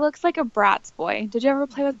 Yeah, he looks like a Bratz boy. Did you ever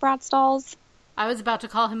play with Bratz dolls? I was about to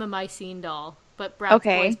call him a Mycene doll, but Bratz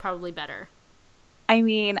boy is probably better. I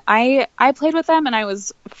mean, I played with them and I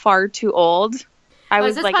was far too old. I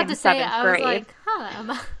was like in 7th grade. I was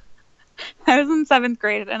like, I was in 7th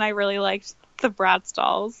grade and I really liked the Bratz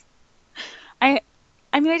dolls. I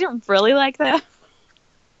mean, I didn't really like them.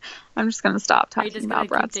 I'm just going to stop talking about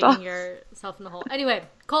Bratz dolls. Digging yourself in the hole. Anyway,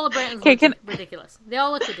 Cole Labrant's look ridiculous. They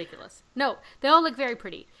all look ridiculous. No, they all look very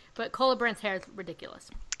pretty, but Cole Labrant's hair is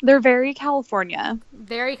ridiculous. They're very California.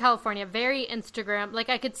 Very California, very Instagram. Like,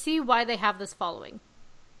 I could see why they have this following.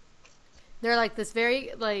 They're like this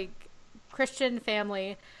very, like, Christian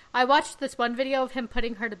family. I watched this one video of him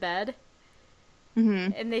putting her to bed.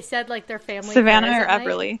 Mm-hmm. And they said, like, their family. Savannah or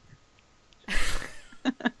Everly?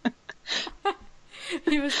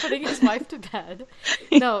 He was putting his wife to bed.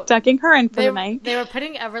 No. Tucking her in for the night. They were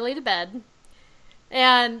putting Everly to bed.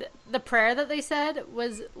 And the prayer that they said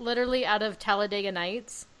was literally out of Talladega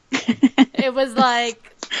Nights. It was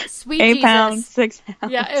like, sweet 8 Jesus. pounds, 6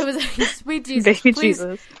 pounds. Yeah, it was like, sweet Jesus. Baby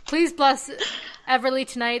Jesus. Please bless Everly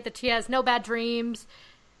tonight, that she has no bad dreams.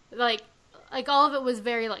 Like all of it was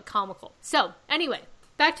very, like, comical. So, anyway,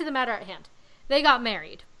 back to the matter at hand. They got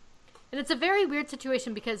married. And it's a very weird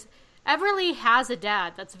situation because Everly has a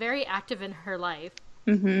dad that's very active in her life.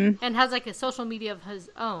 And has, like, a social media of his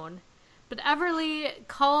own. But Everly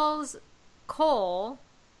calls Cole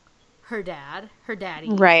her daddy.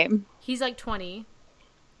 Right. He's, like, 20.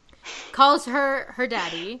 Calls her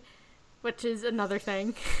daddy, which is another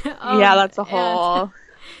thing. Yeah, that's a whole...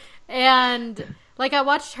 And, like, I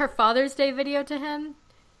watched her Father's Day video to him,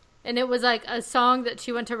 and it was, like, a song that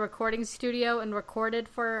she went to a recording studio and recorded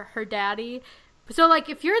for her daddy. So, like,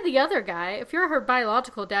 if you're the other guy, if you're her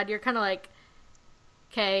biological dad, you're kind of like,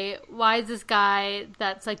 okay, why is this guy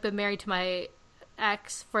that's, like, been married to my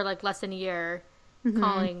ex for, like, less than a year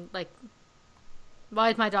calling, like, why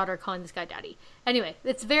is my daughter calling this guy daddy? Anyway,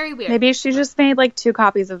 it's very weird. Maybe she just made, like, 2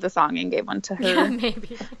 copies of the song and gave one to her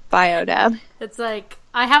maybe. bio dad. It's like,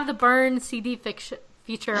 I have the burn CD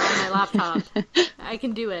feature on my laptop. I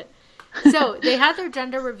can do it. So, they had their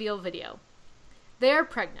gender reveal video. They are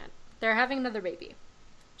pregnant. They're having another baby.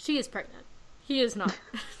 She is pregnant. He is not.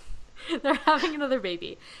 They're having another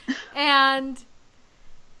baby. And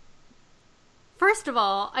first of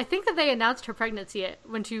all, I think that they announced her pregnancy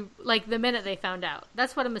when she, like, the minute they found out.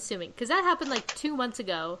 That's what I'm assuming. Because that happened, like, 2 months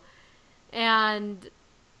ago. And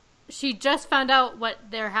she just found out what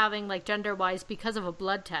they're having, like, gender-wise because of a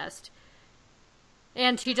blood test.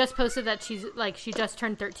 And she just posted that she just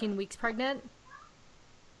turned 13 weeks pregnant.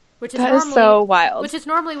 Which is that normally, is so wild. Which is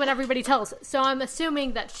normally what everybody tells. So I'm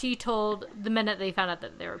assuming that she told the minute they found out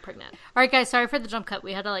that they were pregnant. All right, guys, sorry for the jump cut.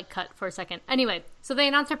 We had to, like, cut for a second. Anyway, so they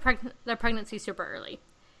announced their pregnancy super early.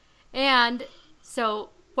 And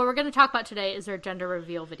so what we're going to talk about today is their gender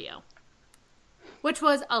reveal video. Which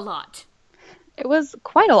was a lot. It was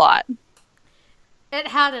quite a lot. It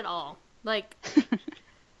had it all. Like,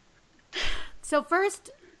 so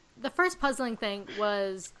the first puzzling thing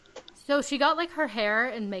was... So she got, like, her hair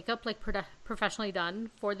and makeup, like, professionally done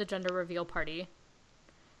for the gender reveal party.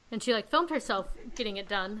 And she, like, filmed herself getting it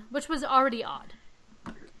done, which was already odd.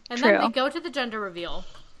 And True. Then they go to the gender reveal.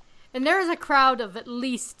 And there is a crowd of at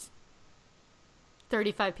least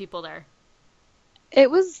 35 people there. It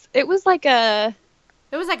was like a...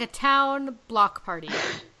 It was like a town block party.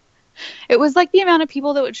 It was like the amount of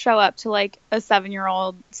people that would show up to, like, a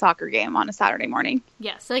 7-year-old soccer game on a Saturday morning.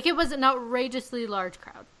 Yes, like, it was an outrageously large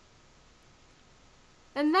crowd.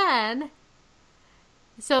 And then,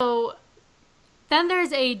 then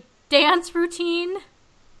there's a dance routine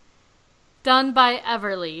done by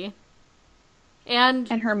Everly. And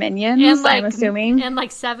her minions, like, I'm assuming. And,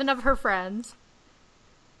 like, 7 of her friends.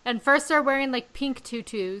 And first they're wearing, like, pink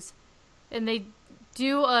tutus. And they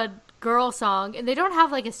do a girl song. And they don't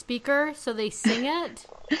have, like, a speaker, so they sing it.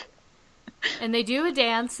 And they do a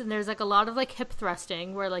dance, and there's, like, a lot of, like, hip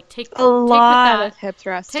thrusting, where, like, take with hip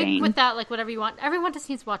thrusting. Take with that, like, whatever you want. Everyone just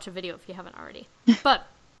needs to watch a video if you haven't already. But,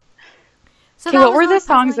 so okay, what were the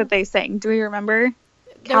songs that they sang? Do we remember?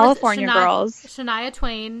 California Girls. Shania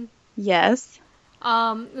Twain. Yes.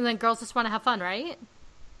 And then Girls Just Want to Have Fun, right?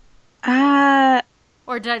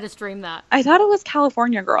 Or did I just dream that? I thought it was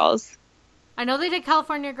California Girls. I know they did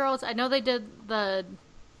California Girls. I know they did the,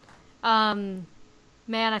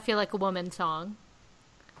 Man, I Feel Like a Woman song.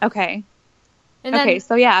 Okay. And then, okay,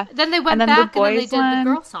 so yeah. Then they went back and then they did the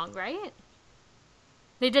girl song, right?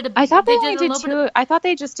 They did a... I thought they only did 2. I thought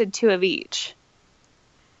they just did 2 of each.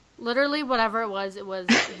 Literally, whatever it was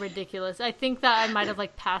ridiculous. I think that I might have,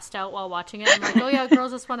 like, passed out while watching it. I'm like, oh yeah,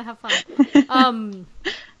 girls just want to have fun.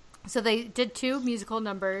 So they did 2 musical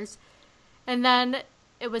numbers. And then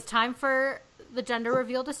it was time for the gender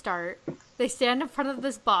reveal to start. They stand in front of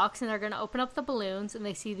this box and they're going to open up the balloons, and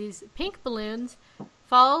they see these pink balloons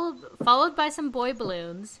followed by some boy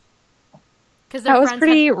balloons. That was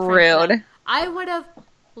pretty rude. I would have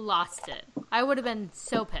lost it. I would have been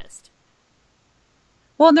so pissed.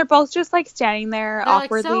 Well, and they're both just, like, standing there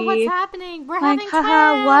awkwardly. Like, so what's happening? We're like, having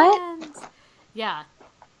twins. What? Yeah.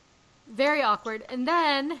 Very awkward. And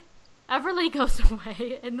then Everly goes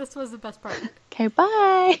away, and this was the best part. Okay,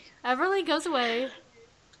 bye. Everly goes away,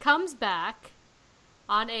 comes back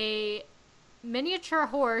on a miniature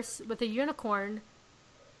horse with a unicorn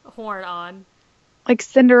horn on. Like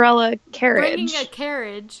Cinderella carriage. Bringing a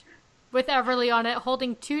carriage with Everly on it,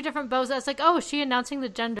 holding 2 different bows. I was like, oh, is she announcing the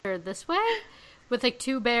gender this way? With, like,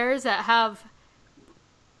 2 bears that have...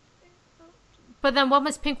 But then one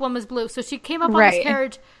was pink, one was blue. So she came up on this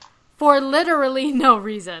carriage For literally no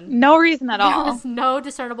reason. No reason at all. There was no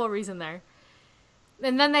discernible reason there.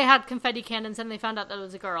 And then they had confetti cannons and they found out that it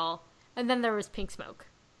was a girl. And then there was pink smoke.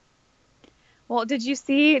 Well, did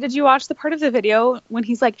you watch the part of the video when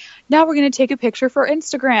he's like, now we're going to take a picture for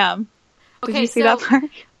Instagram? Did you see that part?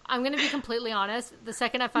 I'm going to be completely honest. The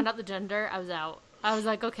second I found out the gender, I was out. I was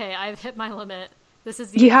like, okay, I've hit my limit.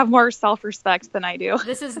 You have more self-respect than I do.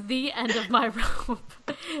 This is the end of my rope.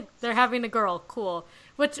 They're having a girl. Cool.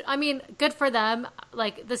 Which, I mean, good for them.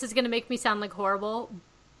 Like, this is going to make me sound like horrible.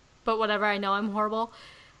 But whatever, I know I'm horrible.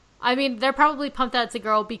 I mean, they're probably pumped that it's a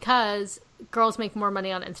girl because girls make more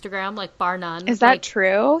money on Instagram, like, bar none. Is that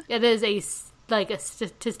true? It is a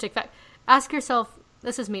statistic fact. Ask yourself,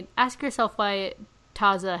 this is mean, ask yourself why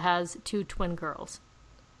Taza has 2 twin girls.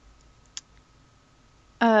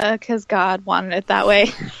 'Cause God wanted it that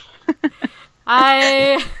way.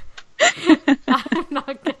 I'm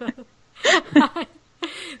not gonna.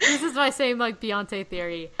 This is my same like Beyonce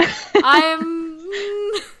theory. I'm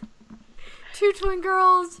 2 twin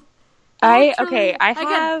girls. I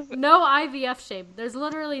have no IVF shame. There's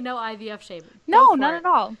literally no IVF shame. No, not at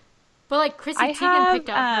all. But like Chrissy Teigen picked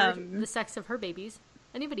out the sex of her babies.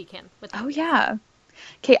 Anybody can. Oh yeah.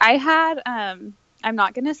 Okay, I had I'm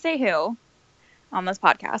not gonna say who on this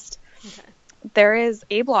podcast. Okay. There is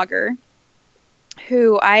a blogger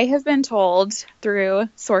who I have been told through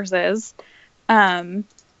sources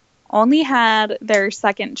only had their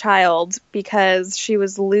second child because she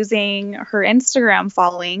was losing her Instagram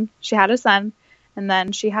following. She had a son and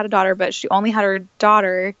then she had a daughter, but she only had her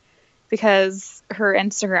daughter because her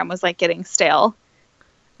Instagram was like getting stale.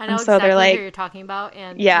 I know exactly who you're talking about.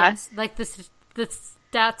 And yes, like the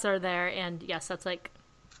stats are there. And yes, that's like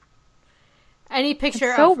any picture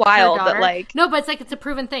it's so of wild her daughter. That like no, but it's like it's a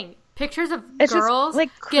proven thing. Pictures of it's girls, just,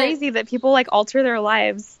 like crazy that people like alter their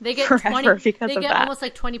lives. They get forever because they of get that. almost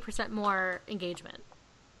like 20% more engagement.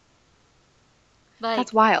 Like,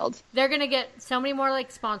 that's wild. They're gonna get so many more like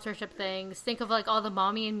sponsorship things. Think of like all the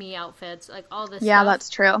mommy and me outfits, like all this. Yeah, stuff. That's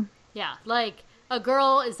true. Yeah, like a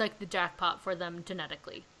girl is like the jackpot for them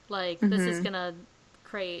genetically. Like this is gonna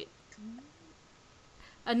create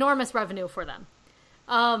enormous revenue for them.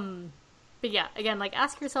 But yeah, again, like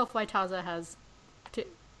ask yourself why Taza has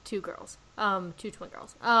two girls, 2 twin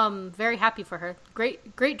girls. Very happy for her.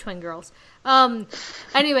 Great twin girls.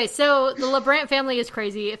 Anyway, so the Labrant family is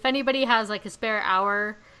crazy. If anybody has like a spare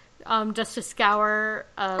hour, just to scour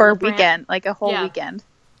or a weekend, like a whole weekend.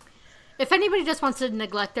 If anybody just wants to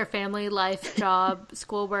neglect their family life, job,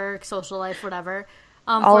 schoolwork, social life, whatever,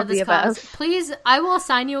 all for of this the cause, above, please, I will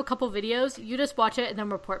assign you a couple videos. You just watch it and then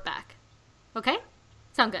report back. Okay?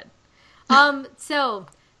 Sound good. So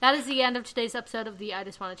that is the end of today's episode of the I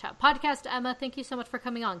Just Want to Chat podcast. Emma, thank you so much for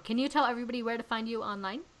coming on. Can you tell everybody where to find you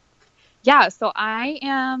online? Yeah, so I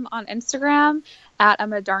am on Instagram at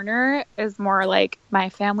Emma Darner is more like my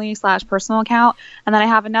family / personal account. And then I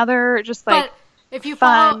have another just like if you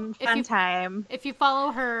fun time. If you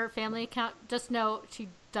follow her family account, just know she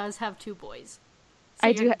does have 2 boys. So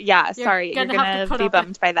I do. Yeah, sorry. You're going to be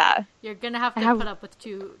bummed by that. You're going to have to put up with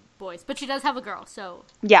 2 boys. But she does have a girl, so.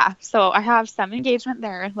 Yeah, so I have some engagement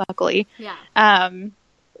there, luckily. Yeah. And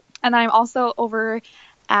I'm also over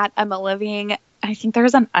at Emma Living. I think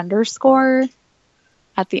there's an underscore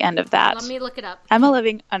at the end of that. Let me look it up. Emma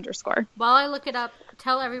Living _ While I look it up,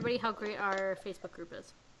 tell everybody how great our Facebook group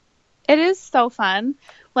is. It is so fun.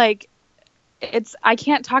 Like, I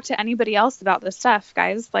can't talk to anybody else about this stuff,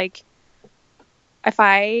 guys. Like, if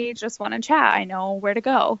I just want to chat, I know where to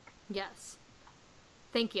go. Yes.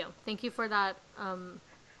 Thank you. Thank you for that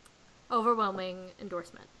overwhelming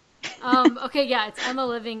endorsement. Okay, yeah, it's Emma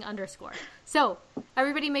Living _ So,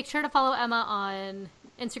 everybody make sure to follow Emma on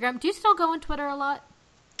Instagram. Do you still go on Twitter a lot?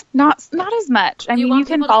 Not as much. I mean, you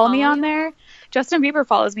can follow me on there. Justin Bieber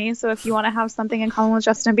follows me, so if you want to have something in common with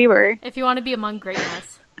Justin Bieber. If you want to be among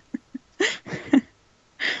greatness.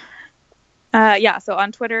 Yeah, so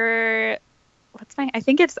on Twitter, I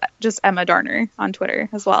think it's just Emma Darner on Twitter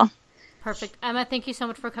as well. Perfect. Emma, thank you so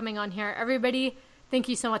much for coming on here. Everybody, thank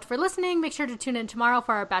you so much for listening. Make sure to tune in tomorrow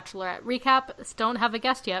for our Bachelorette recap. Don't have a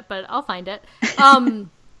guest yet, but I'll find it.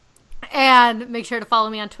 And make sure to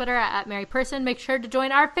follow me on Twitter at @MaryPerson. Make sure to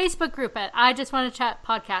join our Facebook group at I Just Want to Chat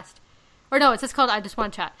Podcast. Or no, it's just called I Just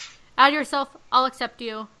Want to Chat. Add yourself. I'll accept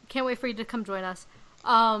you. Can't wait for you to come join us.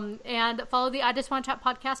 And follow the I Just Want to Chat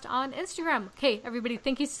podcast on Instagram. Okay, everybody,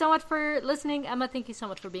 thank you so much for listening. Emma, thank you so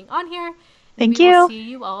much for being on here. Thank you. We will see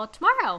you all tomorrow.